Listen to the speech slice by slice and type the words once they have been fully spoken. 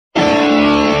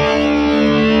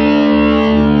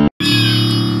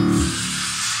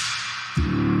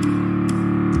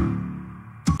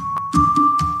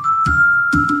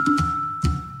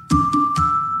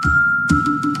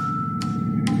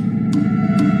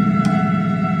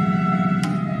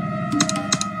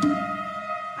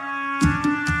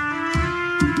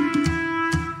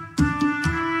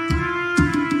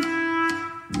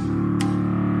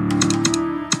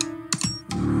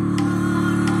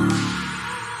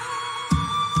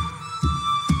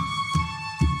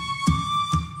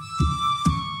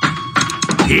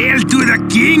Hail to the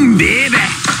king, baby!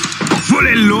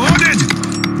 Fully loaded!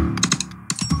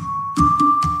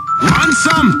 Want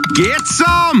some? Get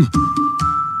some!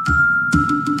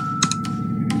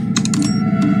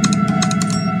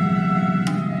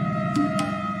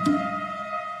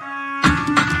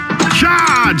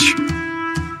 Charge!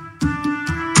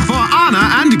 For honor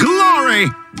and glory!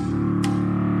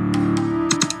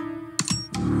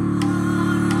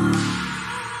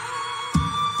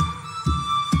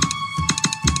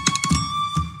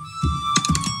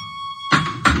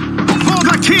 For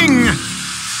the king!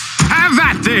 Have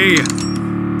at thee!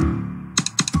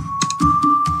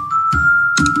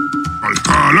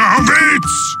 Valhalla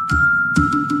awaits!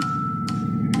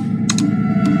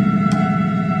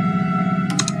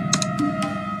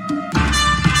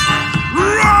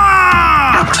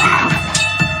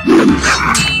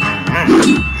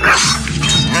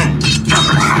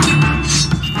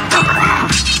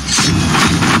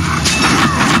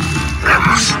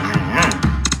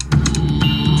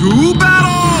 To battle!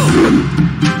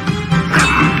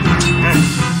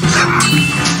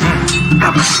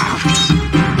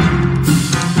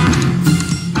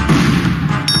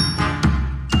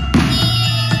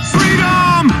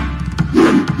 Freedom!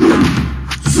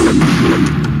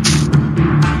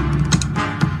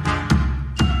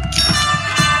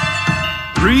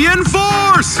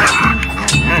 Reinforce!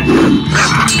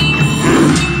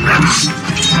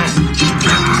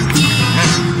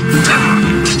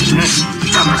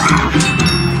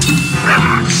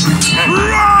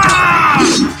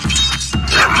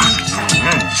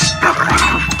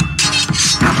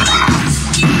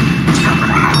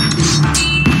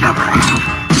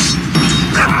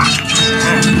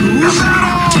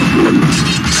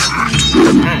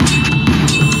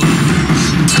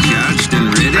 Charged and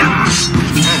ready.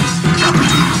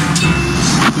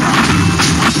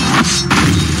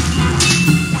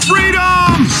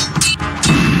 Freedom!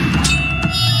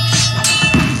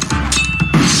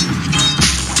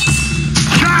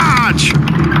 Charge!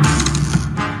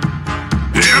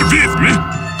 They're with me.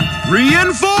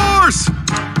 Reinforce!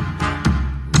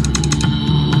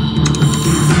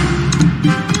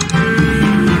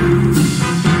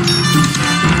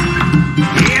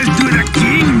 Hail to the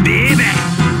king, baby!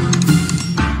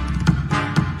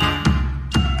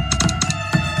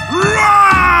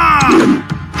 Roar!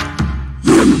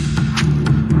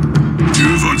 You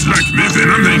won't like me when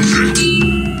I'm angry.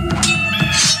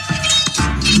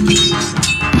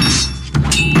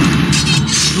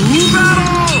 To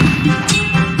battle!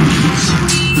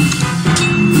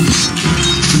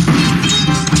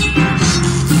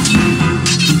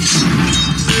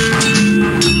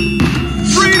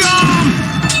 Freedom!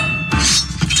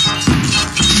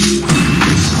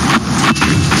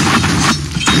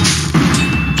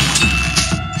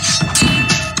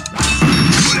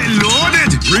 Fully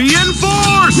loaded!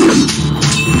 Reinforce!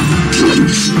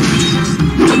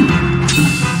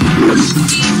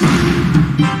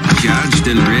 Charged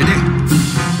and ready.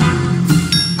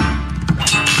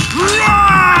 Roar!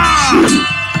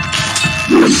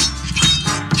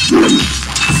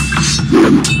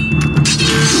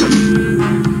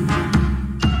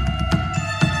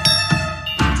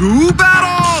 To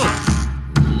battle!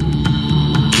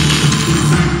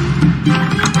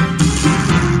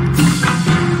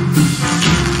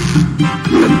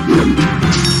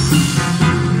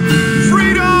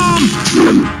 Freedom!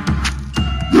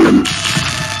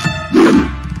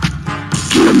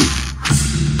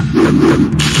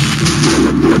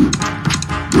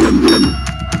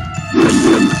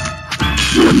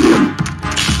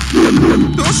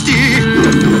 Dusty!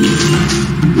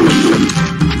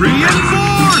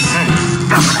 Reinforce!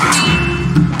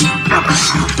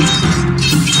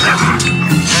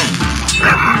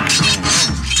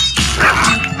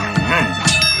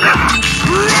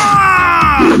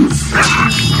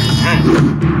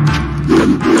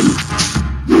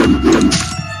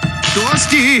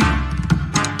 Dusty!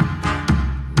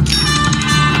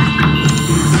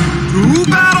 To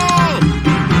battle!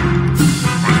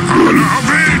 Valhalla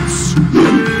awaits!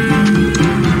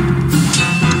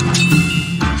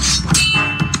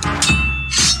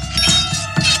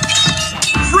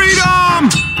 Freedom!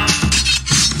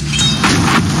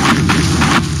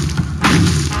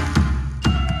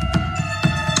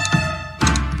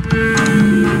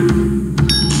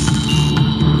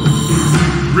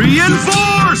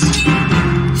 Reinforce!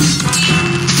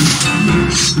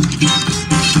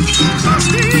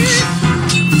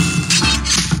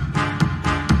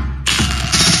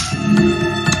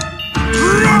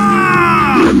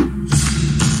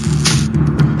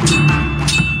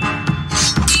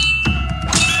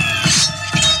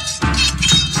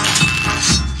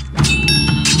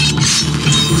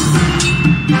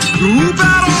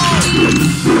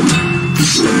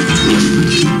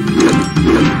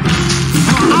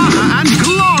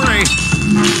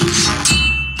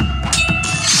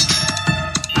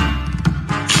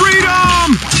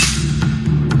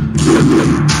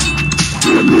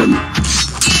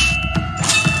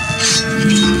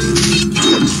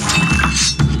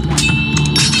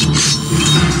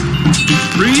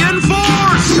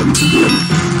 Reinforce!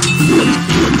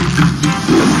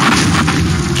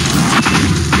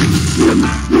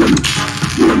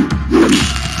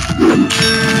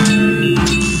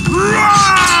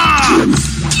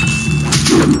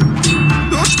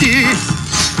 Dusty!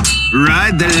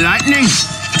 Ride the lightning!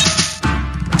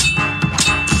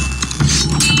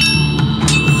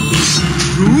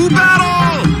 To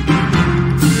battle!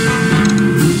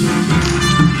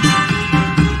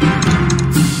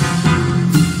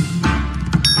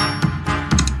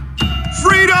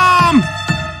 Freedom!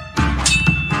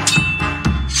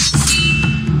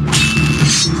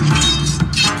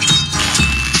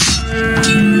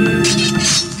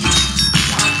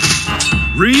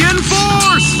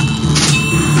 Reinforce!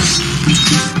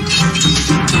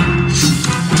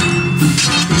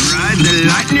 Ride the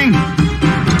lightning!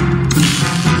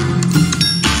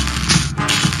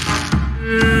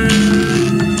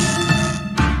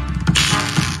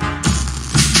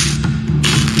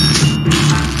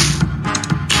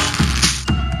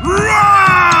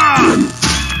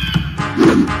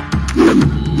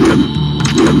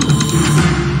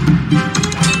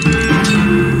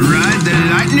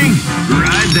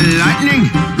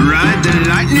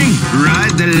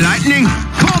 Ride the lightning!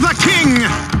 Call the king!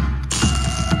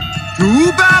 To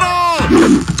battle!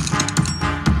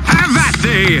 Have at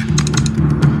thee!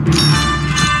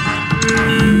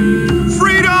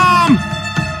 Freedom!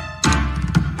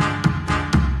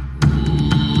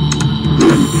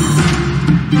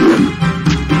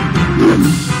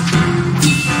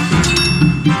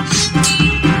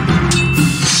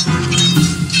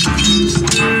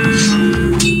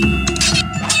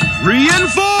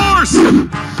 Reinforce!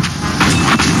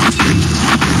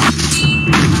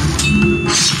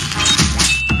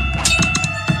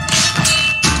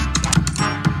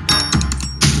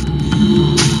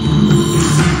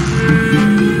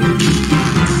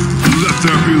 Let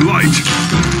there be light.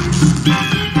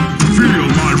 Feel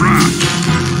my wrath.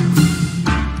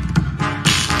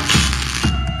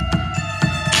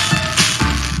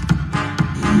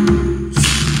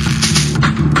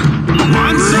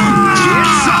 Want some? Get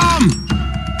some!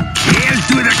 Hail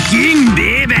to the king,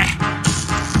 baby!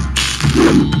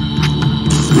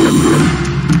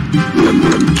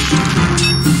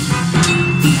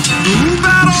 To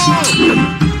battle!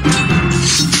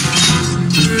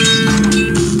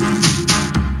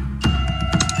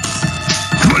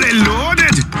 Fully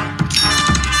loaded!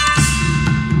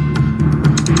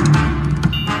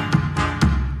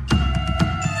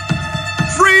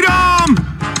 Freedom!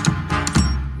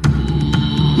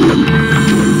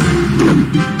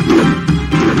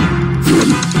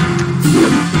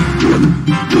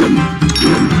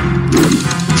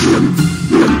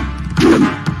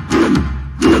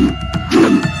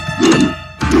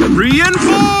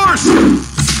 Reinforce!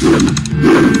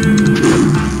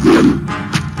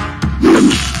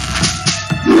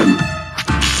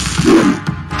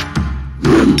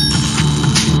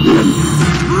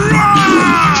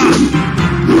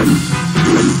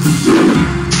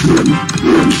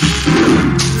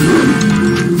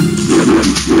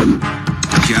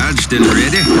 Charged and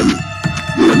ready.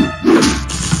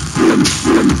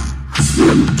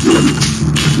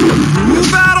 To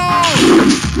battle!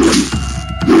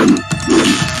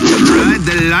 Ride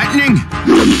the lightning!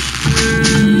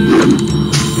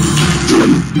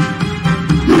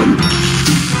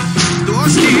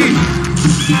 Dusty!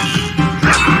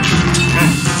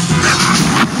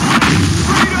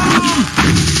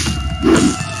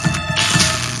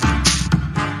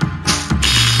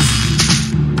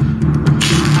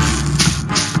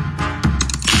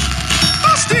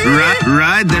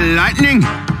 Ride the lightning!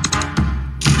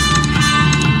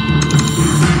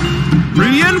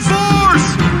 Reinforce!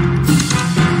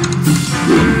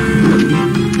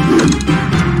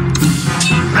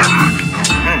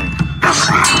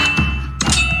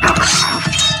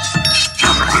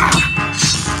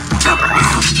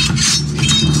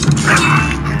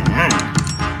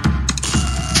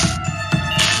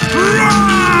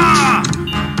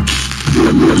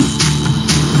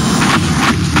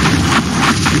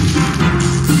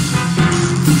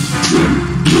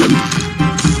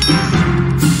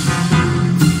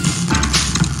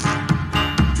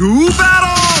 To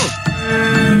battle!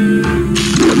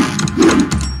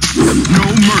 No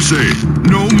mercy!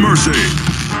 No mercy!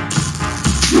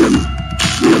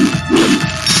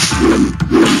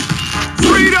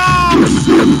 Freedom!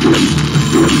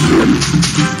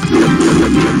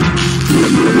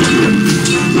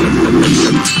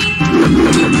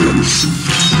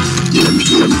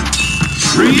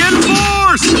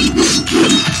 Reinforce!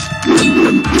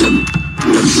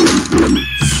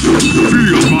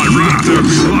 Feel my wrath, there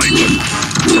be light!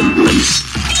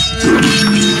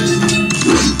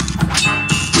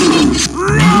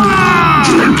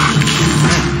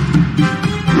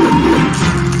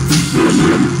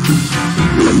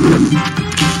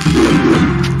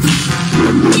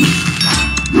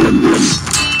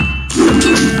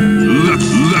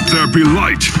 be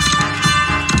light.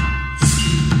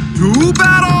 To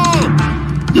battle!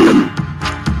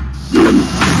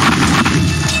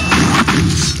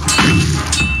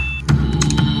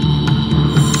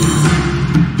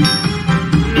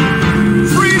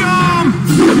 Freedom!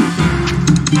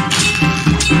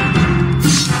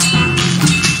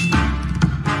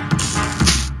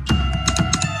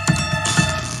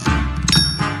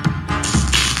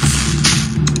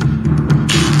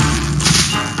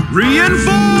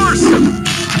 Reinforce!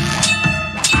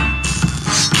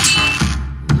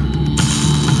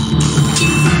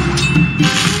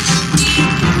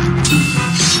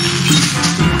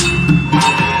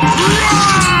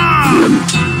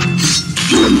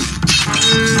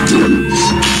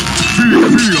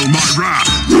 Feel my wrath.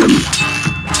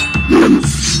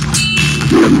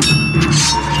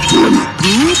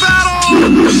 To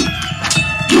battle!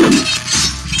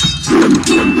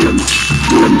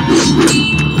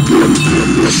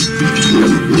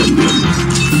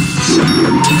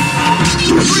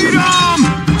 Freedom!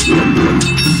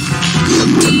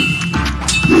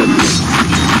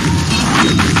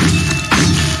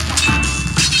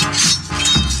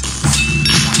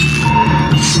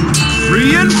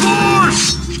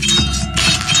 Reinforce!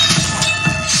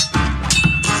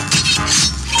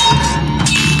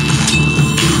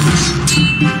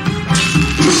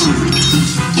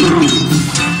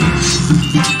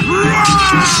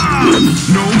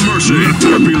 No mercy. Let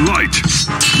there be light.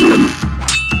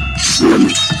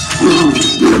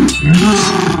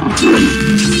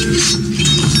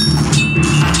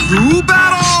 To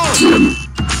battle!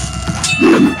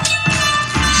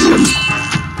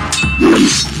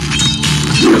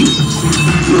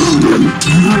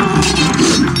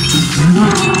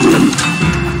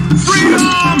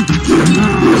 Freedom!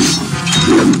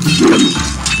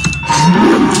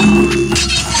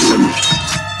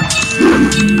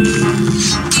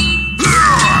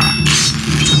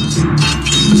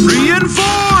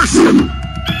 Reinforce!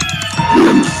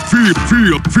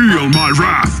 Feel my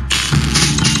wrath.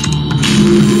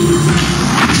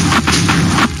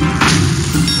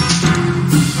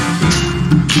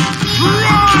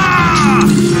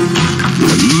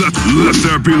 Let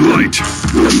there be light.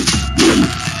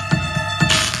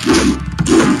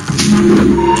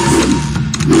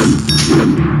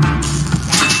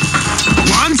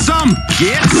 Want some?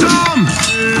 Get some!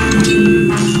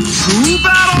 To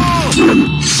battle!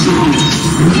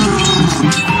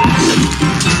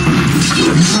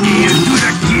 Hail to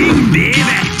the king,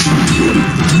 baby.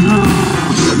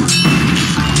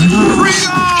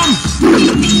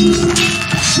 Freedom!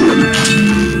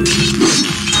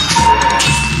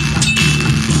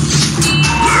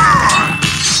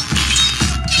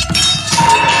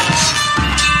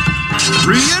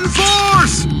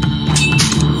 Reinforce!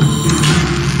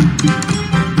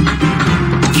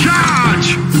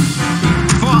 Charge!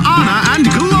 For honor and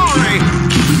glory!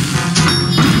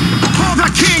 For the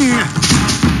king!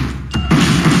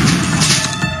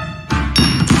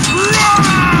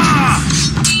 Roar!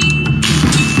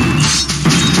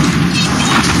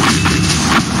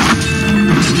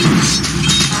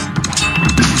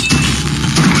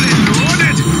 Fully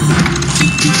loaded.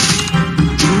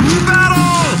 To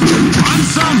battle! Want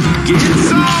some? Get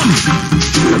some!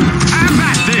 Have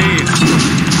at thee!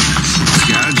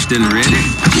 Charged and ready.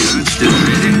 Charged and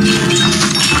ready.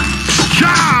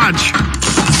 Charge!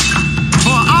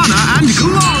 For honor and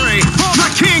glory! For the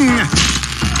king!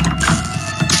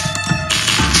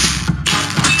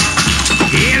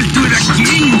 Hail to the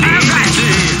king, Have baby. at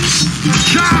thee!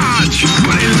 Charge!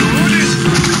 Fully loaded.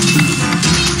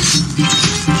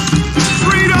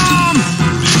 Freedom!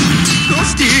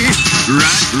 Toasty!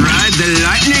 Ride the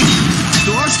lightning.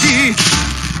 Toasty!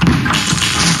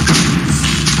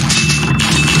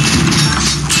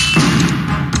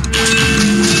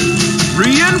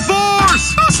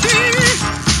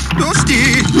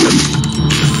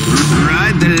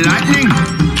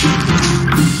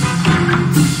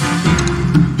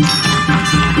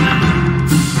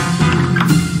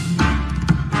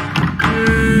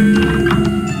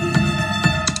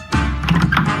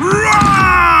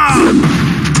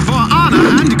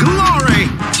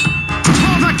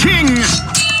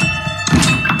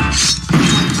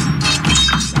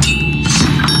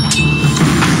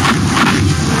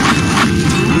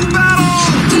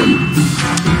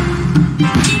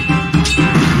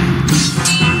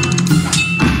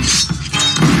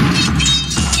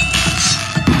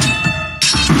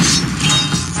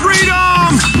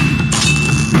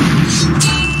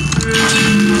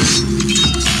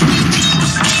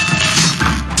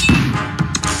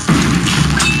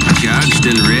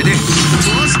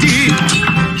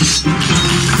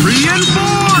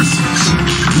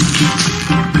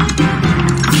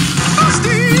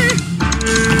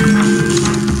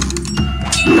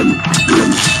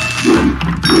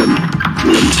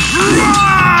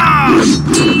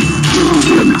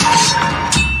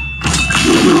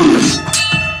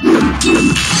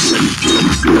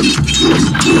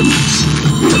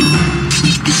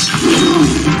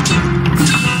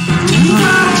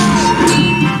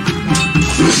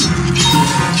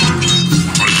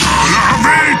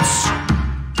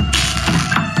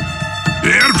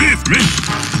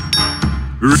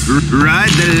 Ride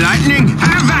the lightning.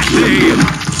 Have at thee.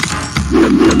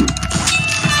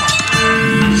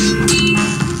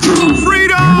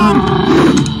 Freedom!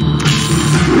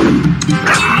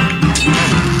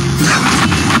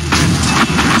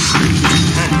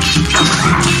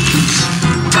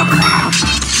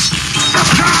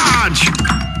 Charge!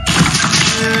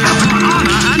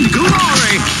 Honor and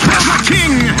glory of the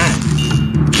king!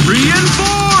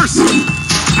 Reinforce!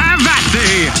 Have at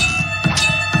thee!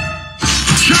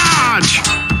 Charge!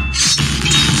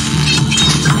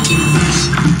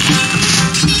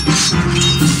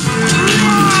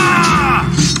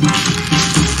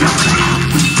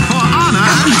 For honor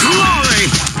and glory!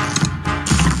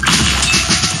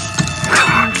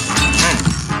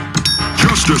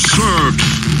 Justice served.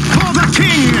 For the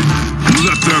king!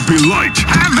 Let there be light.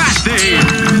 Have at thee!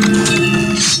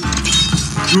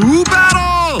 To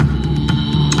battle!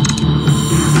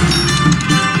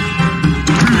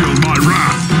 Feel my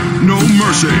wrath. No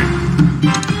mercy.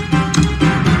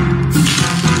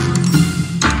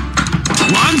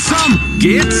 Want some?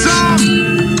 Get some!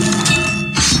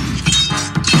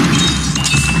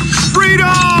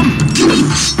 Freedom!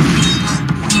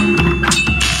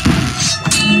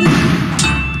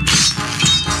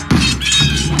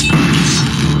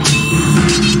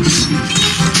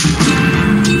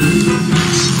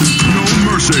 No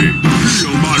mercy.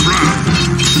 Feel my wrath.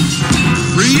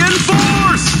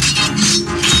 Reinforce!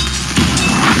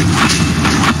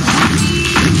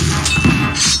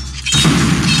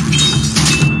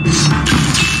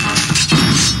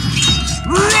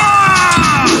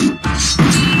 Rah!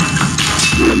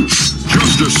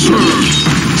 Justice served.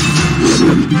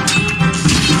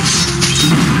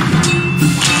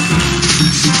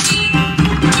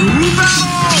 To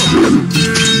battle!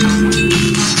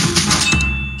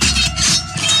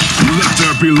 Let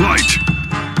there be light.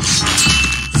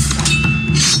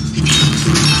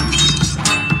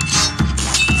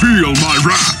 Feel my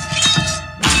wrath.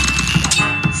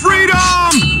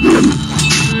 Freedom!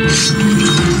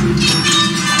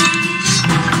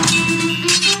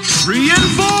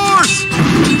 Reinforce!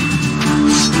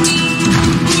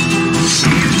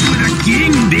 Hail to the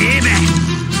king, baby!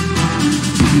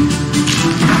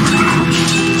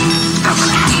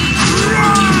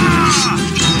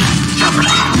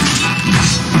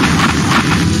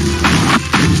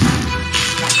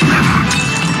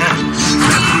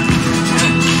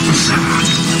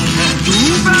 To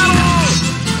battle!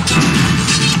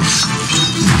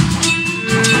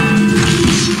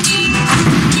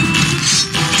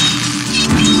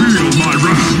 Feel my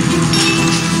wrath.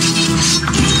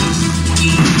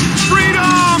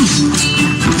 Freedom!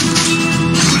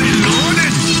 Fully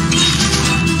loaded!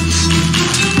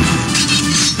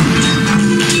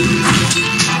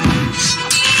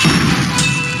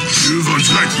 You've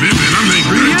attacked me when I'm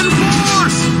angry.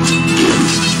 Reinforce!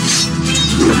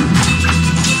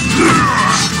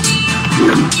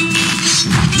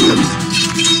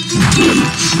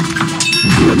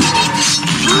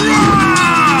 Rah!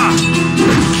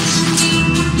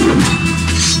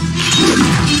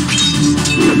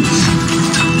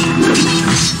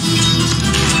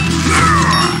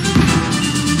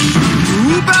 To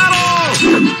battle!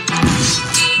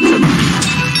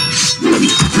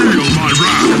 Feel my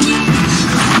wrath.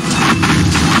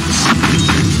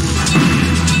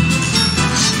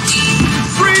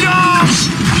 Freedom!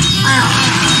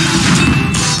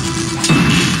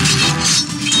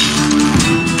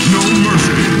 No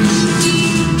mercy.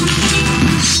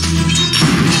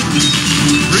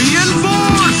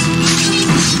 Reinforce!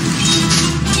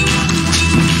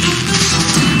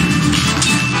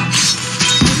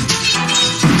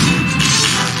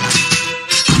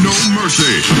 No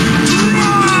mercy.